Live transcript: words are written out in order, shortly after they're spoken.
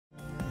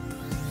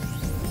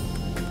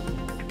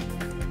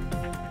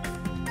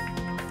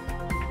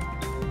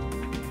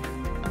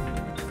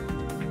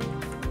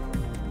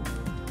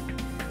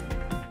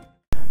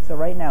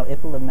right now,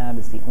 ipilimumab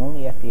is the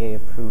only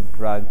FDA-approved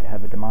drug to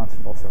have a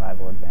demonstrable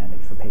survival advantage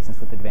for patients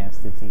with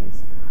advanced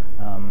disease.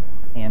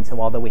 And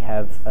so although we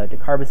have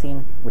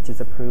dacarbazine, which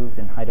is approved,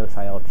 and high-dose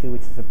IL-2,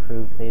 which is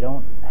approved, they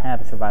don't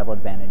have a survival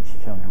advantage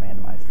shown in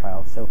randomized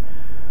trials. So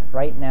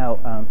right now,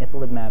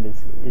 ipilimumab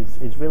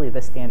is really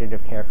the standard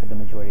of care for the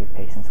majority of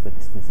patients with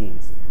this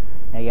disease.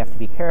 Now you have to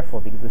be careful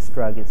because this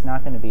drug is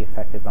not going to be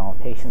effective in all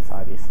patients,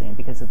 obviously, and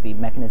because of the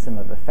mechanism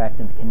of effect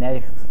and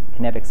the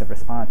kinetics of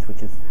response,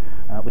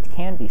 which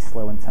can be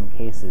slow in some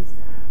cases,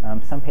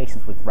 some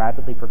patients with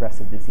rapidly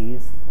progressive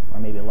disease or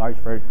maybe a large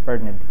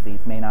burden of disease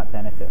may not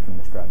benefit from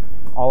this drug.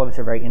 All of us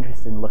are very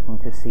interested in looking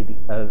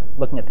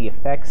at the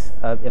effects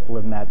of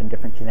ipilimumab in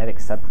different genetic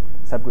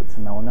subgroups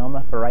of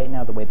melanoma, but right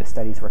now the way the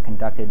studies were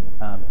conducted,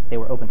 they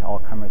were open to all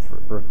comers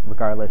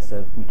regardless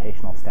of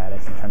mutational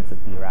status in terms of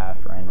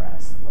BRAF or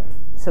NRAS.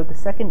 So the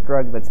second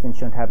drug that's been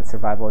shown to have a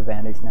survival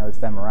advantage now is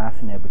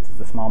vemurafenib, which is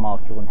a small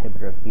molecule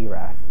inhibitor of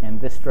BRAF.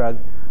 And this drug,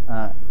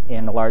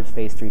 in a large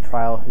phase 3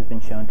 trial, has been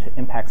shown to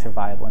impact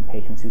survival in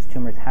patients whose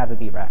tumors have a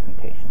BRAF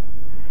mutation.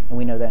 And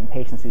we know that in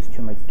patients whose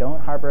tumors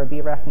don't harbor a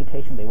BRAF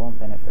mutation, they won't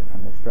benefit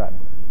from this drug.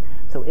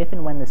 So if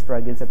and when this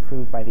drug is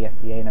approved by the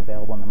FDA and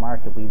available in the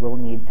market, we will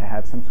need to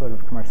have some sort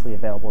of commercially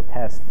available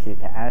test to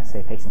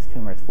assay patients'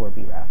 tumors for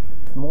BRAF.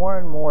 More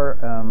and more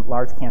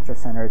large cancer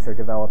centers are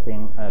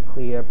developing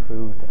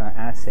CLIA-approved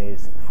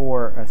assays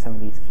for some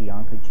of these key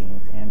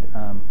oncogenes, and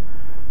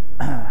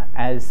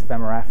as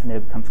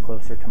vemurafenib comes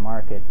closer to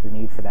market, the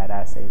need for that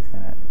assay is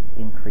going to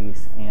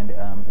increase, and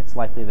it's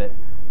likely that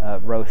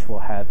Roche will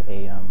have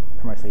a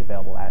commercially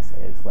available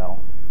assay as well.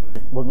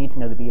 We'll need to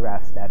know the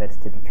BRAF status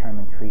to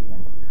determine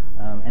treatment.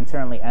 And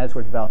certainly, as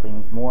we're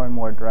developing more and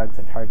more drugs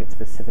that target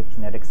specific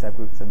genetic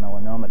subgroups of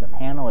melanoma, the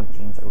panel of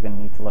genes that we're going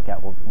to need to look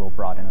at will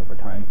broaden over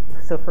time.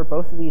 So for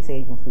both of these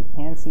agents, we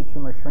can see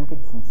tumor shrinkage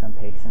in some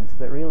patients,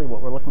 but really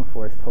what we're looking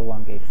for is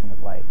prolongation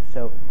of life.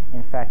 So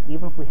in fact,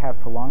 even if we have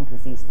prolonged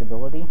disease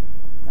stability,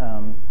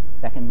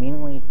 that can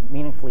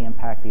meaningfully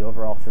impact the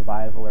overall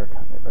survival or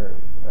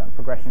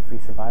progression-free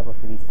survival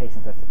for these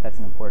patients. That's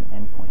an important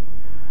endpoint.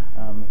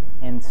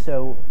 And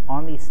so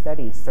on these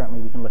studies,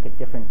 certainly we can look at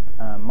different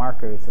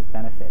markers of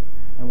benefit.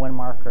 And one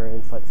marker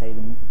is, let's say,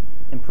 the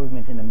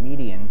improvement in the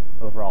median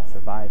overall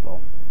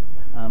survival.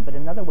 But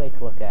another way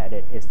to look at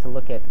it is to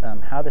look at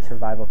how the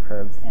survival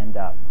curves end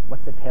up.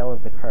 What's the tail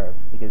of the curve?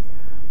 Because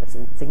a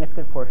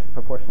significant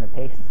proportion of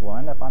patients will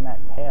end up on that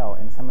tail,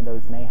 and some of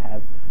those may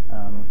have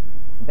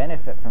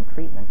benefit from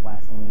treatment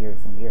lasting years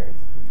and years.